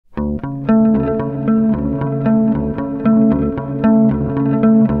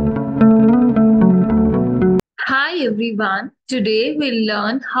everyone. Today we'll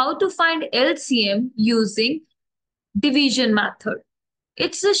learn how to find LCM using division method.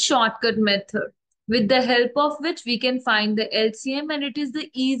 It's a shortcut method with the help of which we can find the LCM, and it is the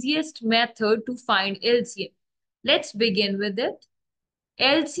easiest method to find LCM. Let's begin with it.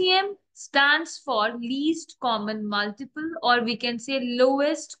 LCM stands for least common multiple, or we can say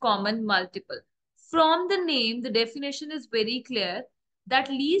lowest common multiple. From the name, the definition is very clear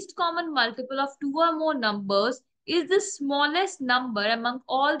that least common multiple of two or more numbers is the smallest number among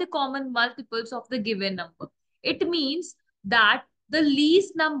all the common multiples of the given number. It means that the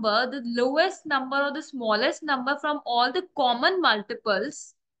least number, the lowest number, or the smallest number from all the common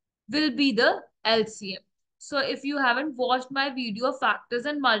multiples will be the LCM. So if you haven't watched my video of factors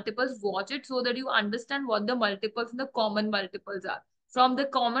and multiples, watch it so that you understand what the multiples and the common multiples are. From the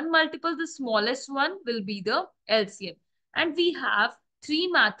common multiples, the smallest one will be the LCM. And we have three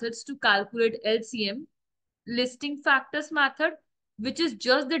methods to calculate LCM. Listing factors method, which is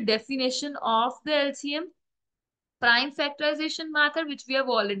just the definition of the LCM. Prime factorization method, which we have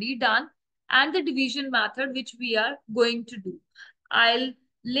already done, and the division method, which we are going to do. I'll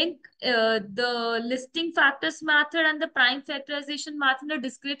link the listing factors method and the prime factorization method in the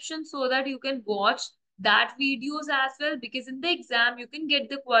description so that you can watch that videos as well, because in the exam you can get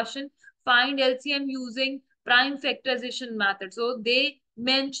the question find LCM using prime factorization method. So they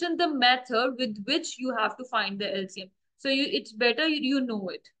mention the method with which you have to find the LCM. So it's better you know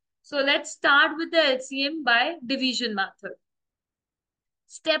it. So let's start with the LCM by division method.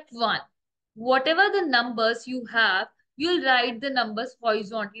 Step 1. Whatever the numbers you have, you'll write the numbers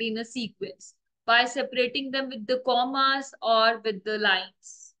horizontally in a sequence by separating them with the commas or with the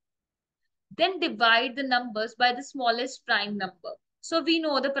lines. Then divide the numbers by the smallest prime number. So we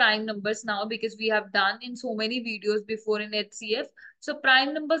know the prime numbers now because we have done in so many videos before in HCF. So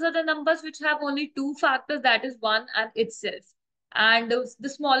prime numbers are the numbers which have only two factors, that is 1 and itself. And the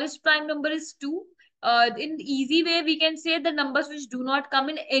smallest prime number is 2. In easy way, we can say the numbers which do not come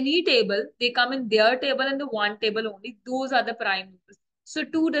in any table, they come in their table and the one table only. Those are the prime numbers. So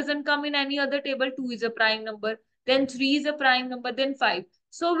 2 doesn't come in any other table. 2 is a prime number. Then 3 is a prime number. Then 5.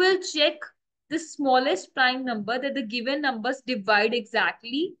 So we'll check the smallest prime number that the given numbers divide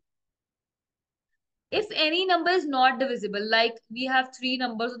exactly. If any number is not divisible, like we have three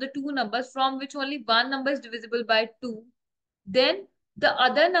numbers or the two numbers from which only one number is divisible by 2, then the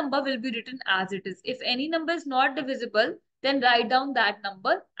other number will be written as it is. If any number is not divisible, then write down that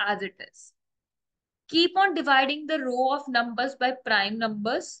number as it is. Keep on dividing the row of numbers by prime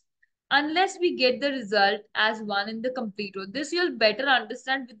numbers unless we get the result as 1 in the complete row. This you'll better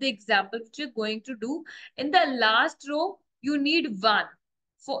understand with the example which you're going to do. In the last row, you need 1.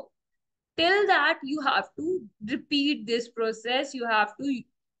 For till that, you have to repeat this process. You have to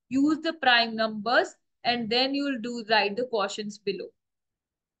use the prime numbers and then you'll write the quotients below.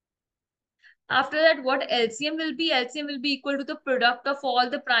 After that, what LCM will be? LCM will be equal to the product of all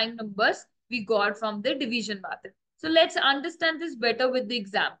the prime numbers we got from the division method. So let's understand this better with the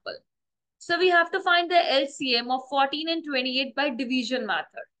example. So we have to find the LCM of 14 and 28 by division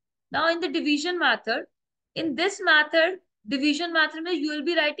method. Now in the division method, in this method, division method, you will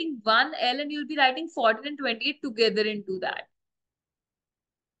be writing 1L and you'll be writing 14 and 28 together into that.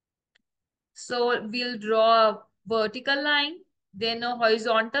 So we'll draw a vertical line, then a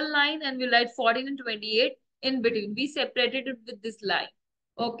horizontal line, and we'll write 14 and 28 in between. We separated it with this line.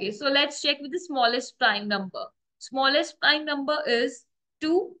 Okay, so let's check with the smallest prime number. Smallest prime number is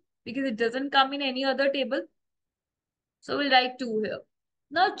 2 because it doesn't come in any other table. So we'll write 2 here.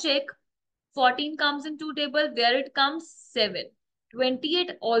 Now check 14 comes in 2 table. Where it comes? 7.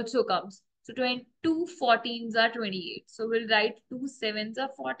 28 also comes. So 2 14s are 28. So we'll write 2 7s are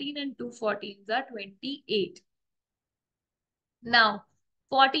 14 and 2 14s are 28. Now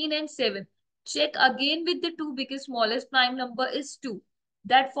 14 and 7. Check again with the 2 because smallest prime number is 2.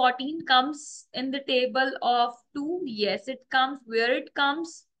 That 14 comes in the table of 2. Yes, it comes. Where it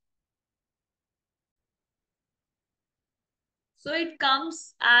comes? So it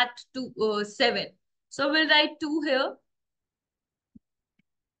comes at 7. So we'll write 2 here.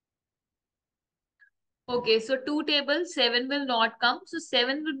 Okay, so 2 table, 7 will not come. So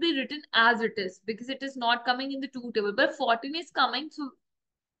 7 will be written as it is because it is not coming in the 2 table. But 14 is coming, so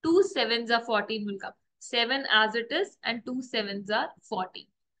 2 7s are 14 will come. 7 as it is and 2 7s are 14.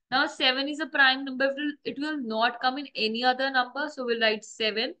 Now 7 is a prime number. It will not come in any other number. So we'll write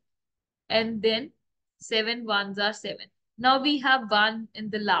 7 and then 7 ones are 7. Now we have 1 in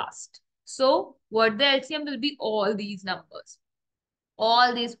the last. So what the LCM will be? All these numbers.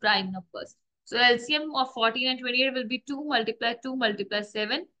 All these prime numbers. So LCM of 14 and 28 will be 2 multiply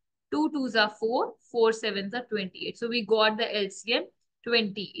 7 2 twos are 4, 4 sevens are 28. So we got the LCM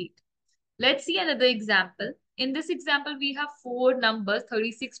 28. Let's see another example. In this example, we have four numbers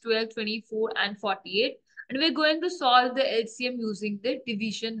 36, 12, 24, and 48. And we're going to solve the LCM using the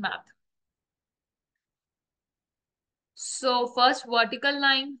division method. So first vertical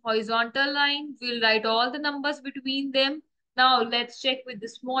line, horizontal line, we'll write all the numbers between them. Now let's check with the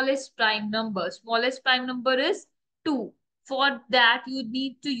smallest prime number. Smallest prime number is 2. For that, you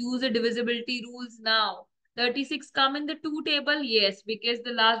need to use the divisibility rules now. 36 come in the 2 table, yes, because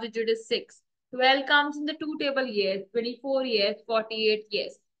the last digit is 6. 12 comes in the 2 table, yes. 24, yes. 48,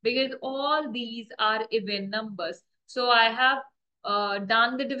 yes. Because all these are even numbers. So I have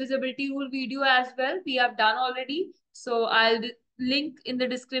done the divisibility rule video as well. We have done already. So I'll link in the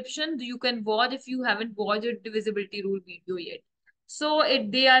description. You can watch if you haven't watched the divisibility rule video yet. So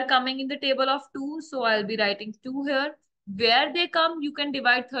they are coming in the table of 2. So I'll be writing 2 here. Where they come, you can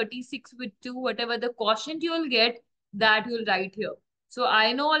divide 36 with 2. Whatever the quotient you'll get, that you'll write here. So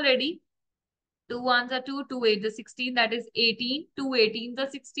I know already 2 ones are 2, 2 8 is 16, that is 18. 2 18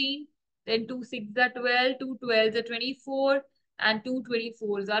 is 16. Then 2 6 are 12, 2 12 are 24, and 2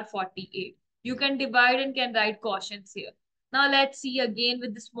 24s are 48. You can divide and can write quotients here. Now let's see again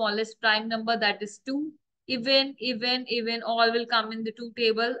with the smallest prime number, that is 2. Even, even, even, all will come in the 2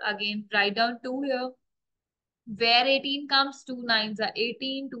 table. Again, write down 2 here. Where 18 comes, 2 nines are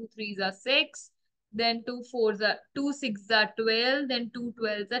 18, 2 threes are 6, then 2 fours are 2 sixes are 12, then 2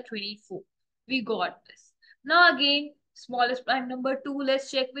 12s are 24. We got this. Now again, smallest prime number 2,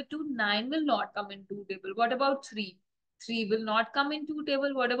 let's check with 2. 9 will not come in 2 table. What about 3? 3 will not come in 2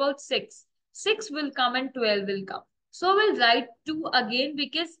 table. What about 6? 6 will come and 12 will come. So we'll write 2 again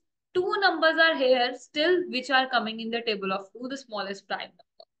because two numbers are here still which are coming in the table of 2, the smallest prime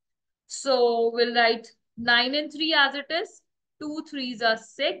number. So we'll write 9 and 3 as it is. 2 threes are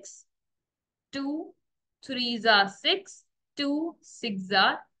 6. 2 threes are 6. 2 6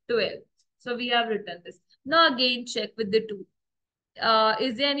 are 12. So we have written this. Now again check with the 2.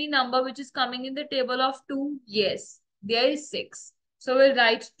 Is there any number which is coming in the table of 2? Yes, there is 6. So we'll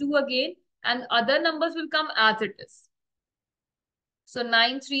write 2 again and other numbers will come as it is. So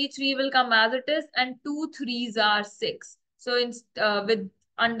 9 3 3 will come as it is and 2 threes are 6. So in with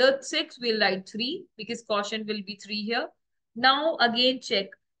under 6 we'll write 3 because quotient will be 3 here. Now again check.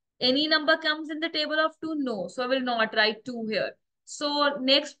 Any number comes in the table of 2? No. So I will not write 2 here. So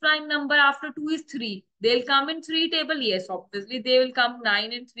next prime number after 2 is 3. They'll come in 3 table. Yes, obviously they will come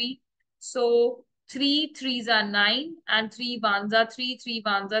 9 and 3. So 3 threes are 9 and 3 ones are 3, 3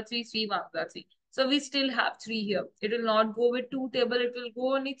 ones are 3, 3 ones are 3. So we still have 3 here. It will not go with 2 table. It will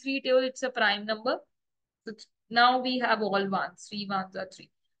go only 3 table. It's a prime number. So now we have all ones. 3 ones are 3.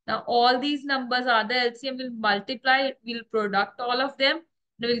 Now all these numbers are the LCM. Will multiply. We'll product all of them.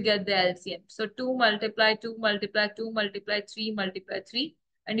 And we'll get the LCM. So 2 multiply 2 multiply 2 multiply 3 multiply 3.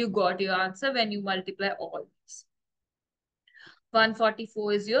 And you got your answer when you multiply all these.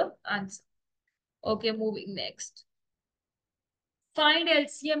 144 is your answer. Okay, moving next. Find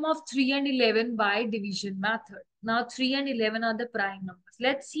LCM of 3 and 11 by division method. Now 3 and 11 are the prime numbers.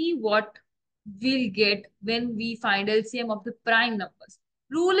 Let's see what we'll get when we find LCM of the prime numbers.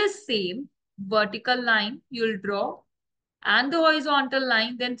 Rule is same. Vertical line you'll draw and the horizontal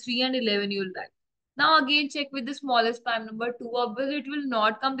line, then 3 and 11 you'll write. Now again check with the smallest prime number 2. Obviously it will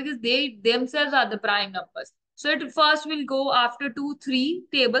not come because they themselves are the prime numbers. So it first will go after 2, 3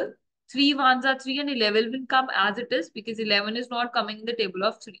 table. 3 ones are 3 and 11 will come as it is because 11 is not coming in the table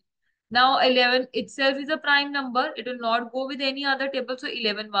of 3. Now 11 itself is a prime number. It will not go with any other table. So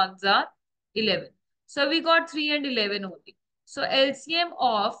 11 ones are 11. So we got 3 and 11 only. So LCM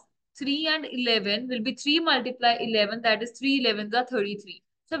of 3 and 11 will be 3 multiply 11, that is 3 11s are 33.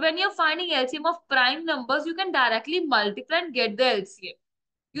 So when you're finding LCM of prime numbers, you can directly multiply and get the LCM.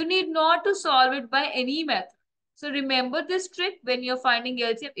 You need not to solve it by any method. So remember this trick when you're finding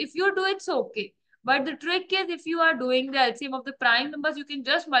LCM. If you do it's okay. But the trick is if you are doing the LCM of the prime numbers, you can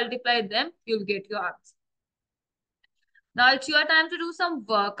just multiply them, you'll get your answer. Now it's your time to do some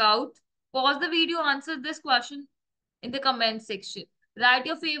workout. Pause the video, answer this question in the comment section. Write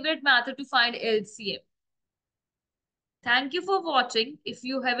your favorite method to find LCM. Thank you for watching. If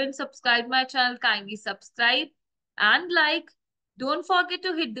you haven't subscribed my channel, kindly subscribe and like. Don't forget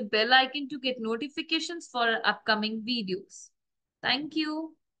to hit the bell icon to get notifications for our upcoming videos. Thank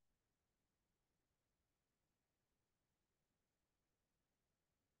you.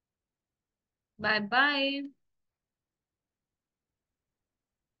 Bye-bye.